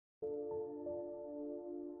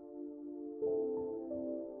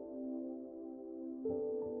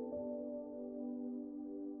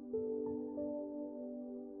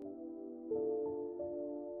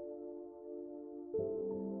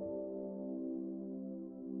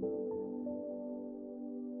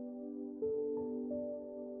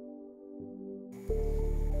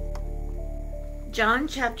John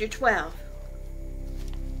chapter 12.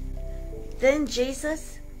 Then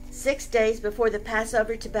Jesus, 6 days before the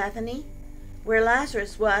Passover, to Bethany, where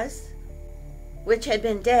Lazarus was, which had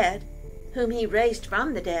been dead, whom he raised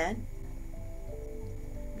from the dead,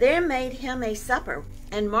 there made him a supper,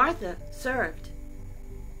 and Martha served.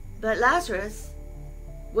 But Lazarus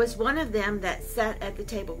was one of them that sat at the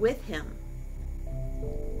table with him.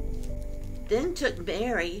 Then took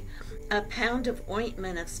Mary a pound of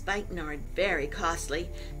ointment of spikenard, very costly,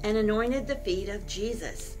 and anointed the feet of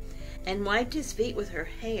Jesus, and wiped his feet with her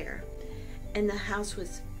hair. And the house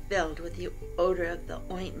was filled with the odor of the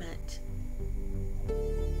ointment.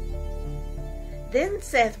 Then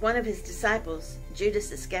saith one of his disciples,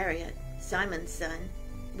 Judas Iscariot, Simon's son,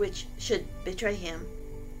 which should betray him,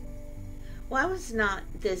 Why was not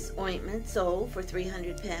this ointment sold for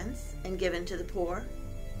 300 pence, and given to the poor?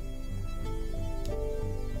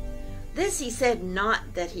 This he said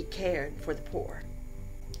not that he cared for the poor,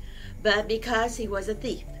 but because he was a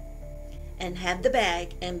thief, and had the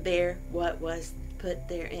bag, and bare what was put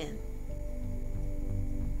therein.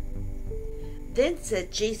 Then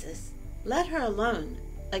said Jesus, Let her alone.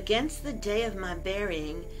 Against the day of my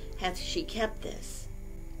burying hath she kept this.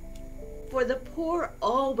 For the poor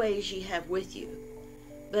always ye have with you,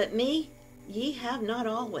 but me ye have not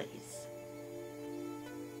always.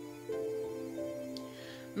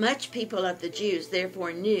 Much people of the Jews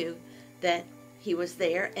therefore knew that he was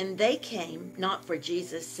there, and they came, not for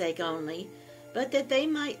Jesus' sake only, but that they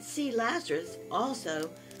might see Lazarus also,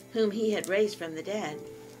 whom he had raised from the dead.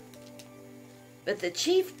 But the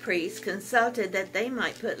chief priests consulted that they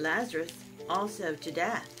might put Lazarus also to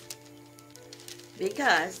death,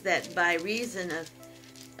 because that by reason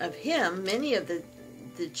of him many of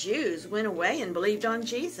the Jews went away and believed on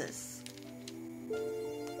Jesus.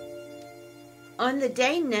 On the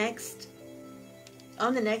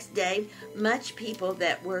next day, much people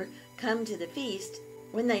that were come to the feast,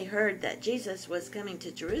 when they heard that Jesus was coming to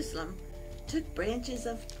Jerusalem, took branches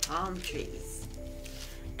of palm trees,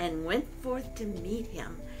 and went forth to meet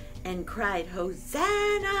him, and cried,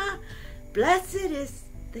 Hosanna! Blessed is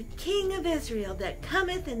the King of Israel that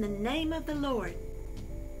cometh in the name of the Lord.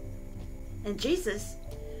 And Jesus,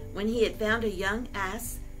 when he had found a young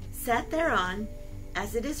ass, sat thereon,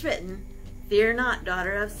 as it is written, Fear not,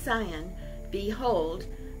 daughter of Sion, behold,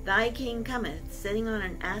 thy king cometh, sitting on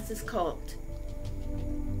an ass's colt.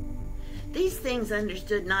 These things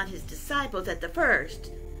understood not his disciples at the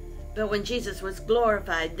first, but when Jesus was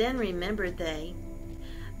glorified, then remembered they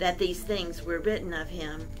that these things were written of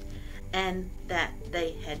him, and that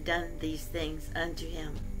they had done these things unto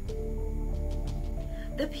him.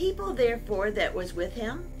 The people therefore that was with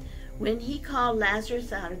him, when he called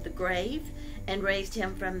Lazarus out of the grave, and raised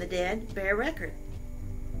him from the dead, bear record.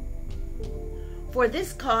 For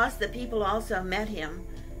this cause the people also met him,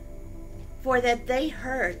 for that they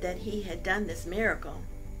heard that he had done this miracle.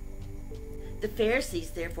 The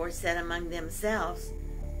Pharisees therefore said among themselves,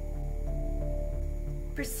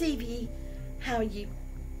 Perceive ye how ye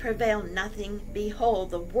prevail nothing?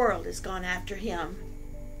 Behold, the world is gone after him.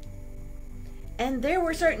 And there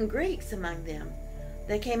were certain Greeks among them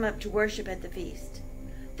that came up to worship at the feast.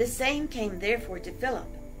 The same came therefore to Philip,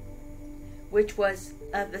 which was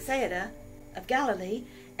of Bethsaida of Galilee,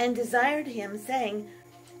 and desired him, saying,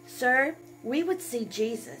 Sir, we would see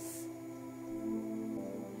Jesus.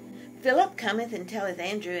 Philip cometh and telleth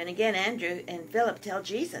Andrew, and again Andrew and Philip tell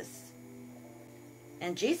Jesus.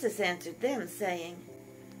 And Jesus answered them, saying,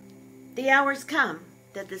 The hour is come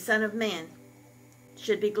that the Son of Man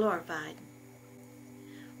should be glorified.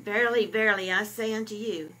 Verily, verily, I say unto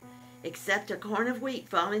you, except a corn of wheat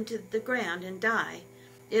fall into the ground and die,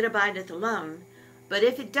 it abideth alone, but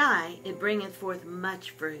if it die, it bringeth forth much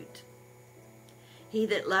fruit. He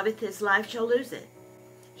that loveth his life shall lose it.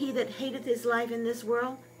 He that hateth his life in this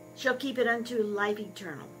world shall keep it unto life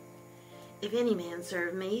eternal. If any man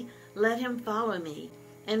serve me, let him follow me,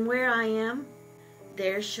 and where I am,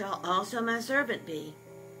 there shall also my servant be.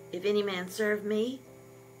 If any man serve me,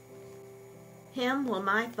 him will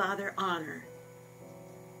my Father honor.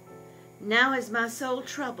 Now is my soul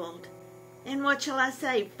troubled, and what shall I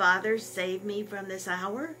say? Father, save me from this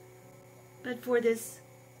hour? But for this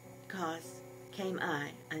cause came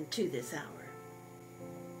I unto this hour.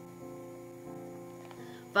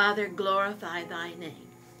 Father, glorify thy name.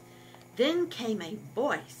 Then came a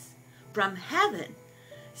voice from heaven,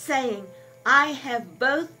 saying, I have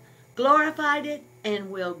both glorified it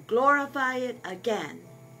and will glorify it again.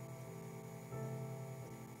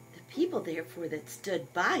 People therefore that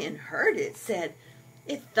stood by and heard it said,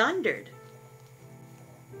 It thundered.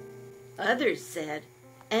 Others said,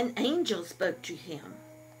 An angel spoke to him.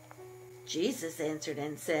 Jesus answered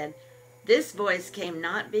and said, This voice came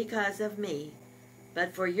not because of me,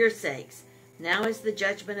 but for your sakes. Now is the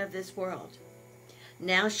judgment of this world.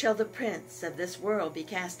 Now shall the prince of this world be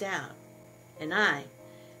cast out. And I,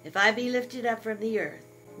 if I be lifted up from the earth,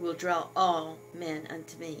 will draw all men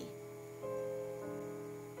unto me.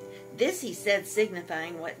 This he said,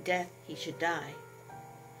 signifying what death he should die.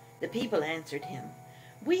 The people answered him,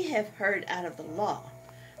 We have heard out of the law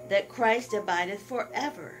that Christ abideth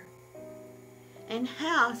forever. And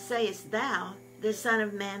how sayest thou, the Son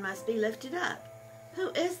of Man must be lifted up? Who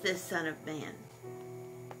is this Son of Man?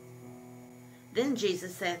 Then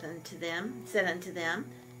Jesus said unto them,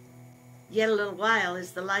 Yet a little while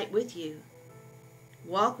is the light with you.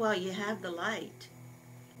 Walk while you have the light,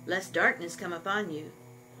 lest darkness come upon you.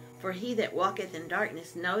 For he that walketh in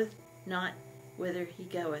darkness knoweth not whither he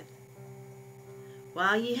goeth.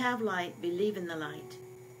 While ye have light, believe in the light,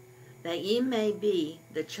 that ye may be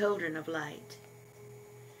the children of light.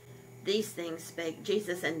 These things spake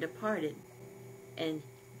Jesus, and departed, and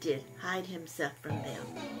did hide himself from them.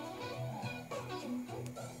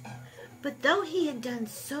 But though he had done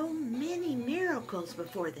so many miracles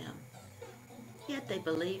before them, yet they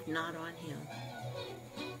believed not on him,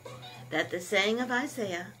 that the saying of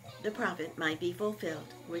Isaiah the prophet might be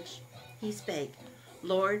fulfilled, which he spake,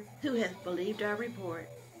 Lord, who hath believed our report,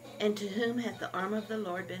 and to whom hath the arm of the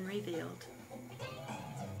Lord been revealed?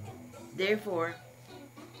 Therefore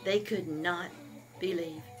they could not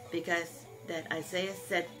believe, because that Isaiah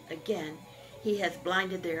said again, He hath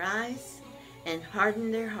blinded their eyes, and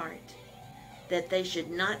hardened their heart, that they should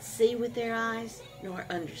not see with their eyes, nor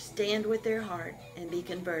understand with their heart, and be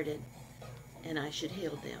converted, and I should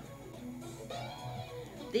heal them.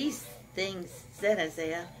 These things said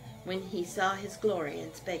Isaiah when he saw his glory,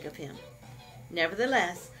 and spake of him.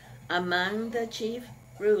 Nevertheless, among the chief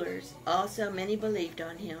rulers also many believed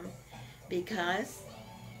on him, because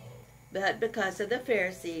of the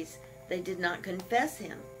Pharisees they did not confess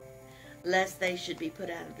him, lest they should be put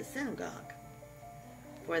out of the synagogue.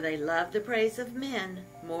 For they loved the praise of men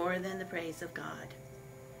more than the praise of God.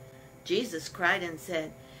 Jesus cried and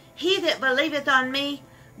said, He that believeth on me,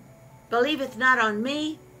 believeth not on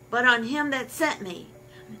me, but on him that sent me.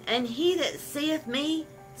 And he that seeth me,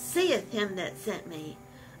 seeth him that sent me.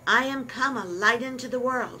 I am come a light into the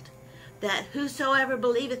world, that whosoever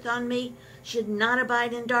believeth on me should not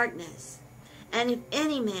abide in darkness. And if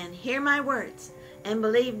any man hear my words, and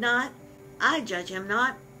believe not, I judge him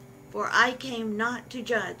not. For I came not to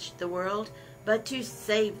judge the world, but to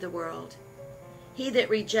save the world. He that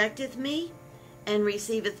rejecteth me, and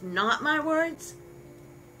receiveth not my words,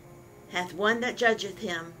 hath one that judgeth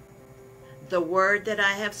him. The word that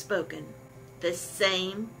I have spoken, the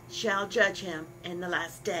same shall judge him in the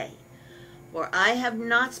last day. For I have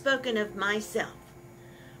not spoken of myself,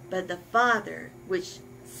 but the Father which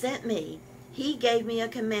sent me, he gave me a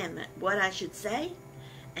commandment, what I should say,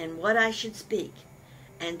 and what I should speak.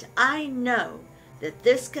 And I know that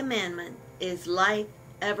this commandment is life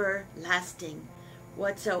everlasting.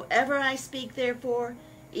 Whatsoever I speak, therefore,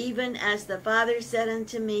 even as the Father said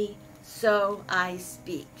unto me, so I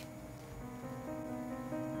speak.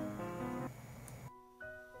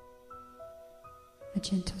 A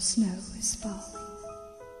gentle snow is falling,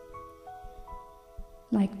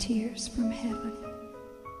 like tears from heaven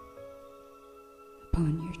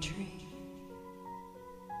upon your tree.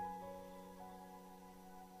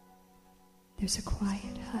 There's a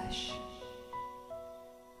quiet hush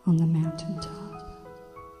on the mountaintop.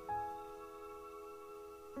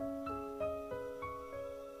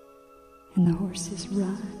 And the horses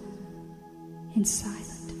run in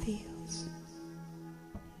silent fields.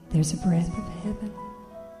 There's a breath of heaven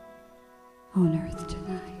on earth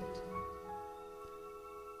tonight,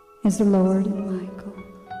 as the Lord and Michael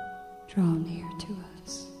draw near to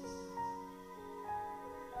us.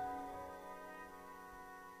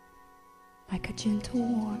 Like a gentle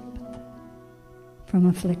warmth from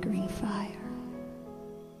a flickering fire,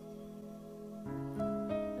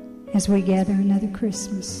 as we gather another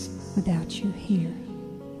Christmas without you here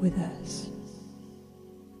with us.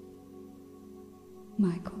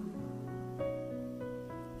 Michael,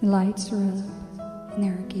 the lights are up, and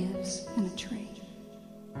there are gifts and a tree.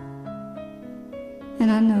 And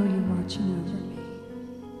I know you're watching over me,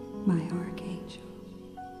 my archangel.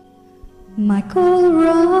 Michael,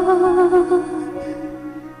 run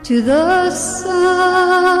to the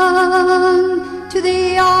sun, to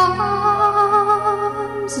the arms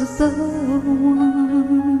of the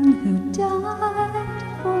one who died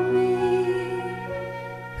for me,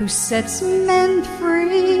 who sets men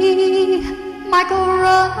free. Michael,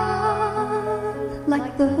 run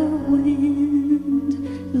like the wind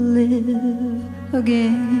live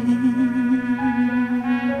again.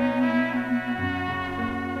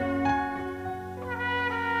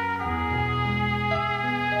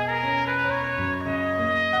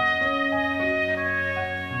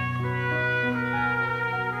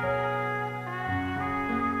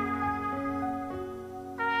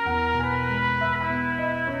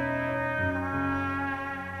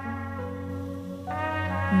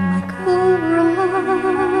 Michael,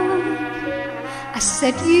 run, I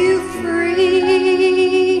set you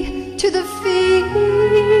free to the fields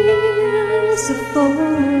of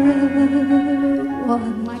forever.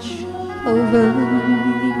 Watch over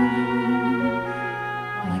me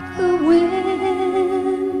like the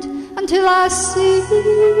wind until I see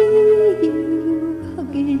you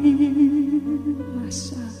again, my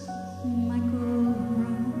son. Michael,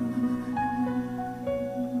 run.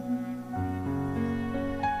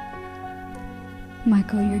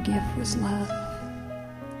 Michael, your gift was love,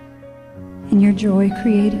 and your joy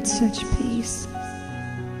created such peace.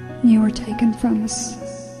 You were taken from us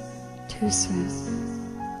too soon.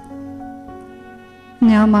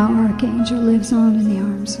 Now my archangel lives on in the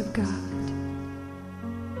arms of God,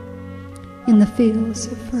 in the fields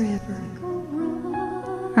of forever.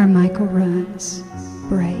 Our Michael runs,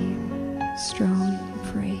 brave, strong, and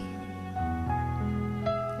free,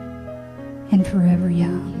 and forever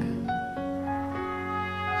young.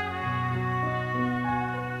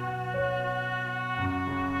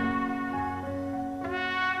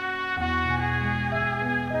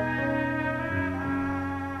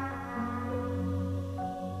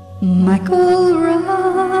 Michael, run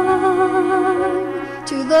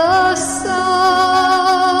to the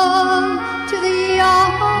sun, to the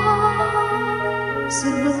arms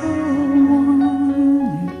of the one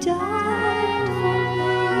who died for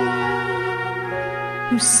me,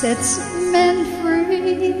 who sets men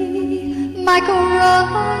free. Michael, run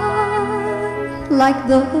like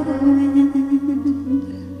the wind.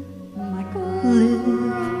 Michael,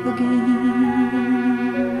 live again.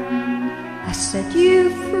 I set you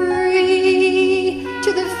free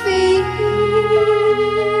to the fields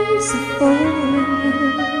of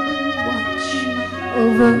forever. Watch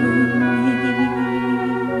over me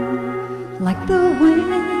like the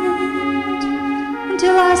wind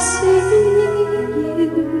until I see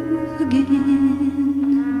you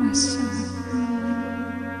again, my son.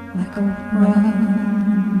 Michael, run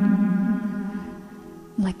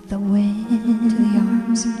like the wind to the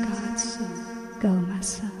arms of God's son. Go, my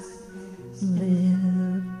son. Live.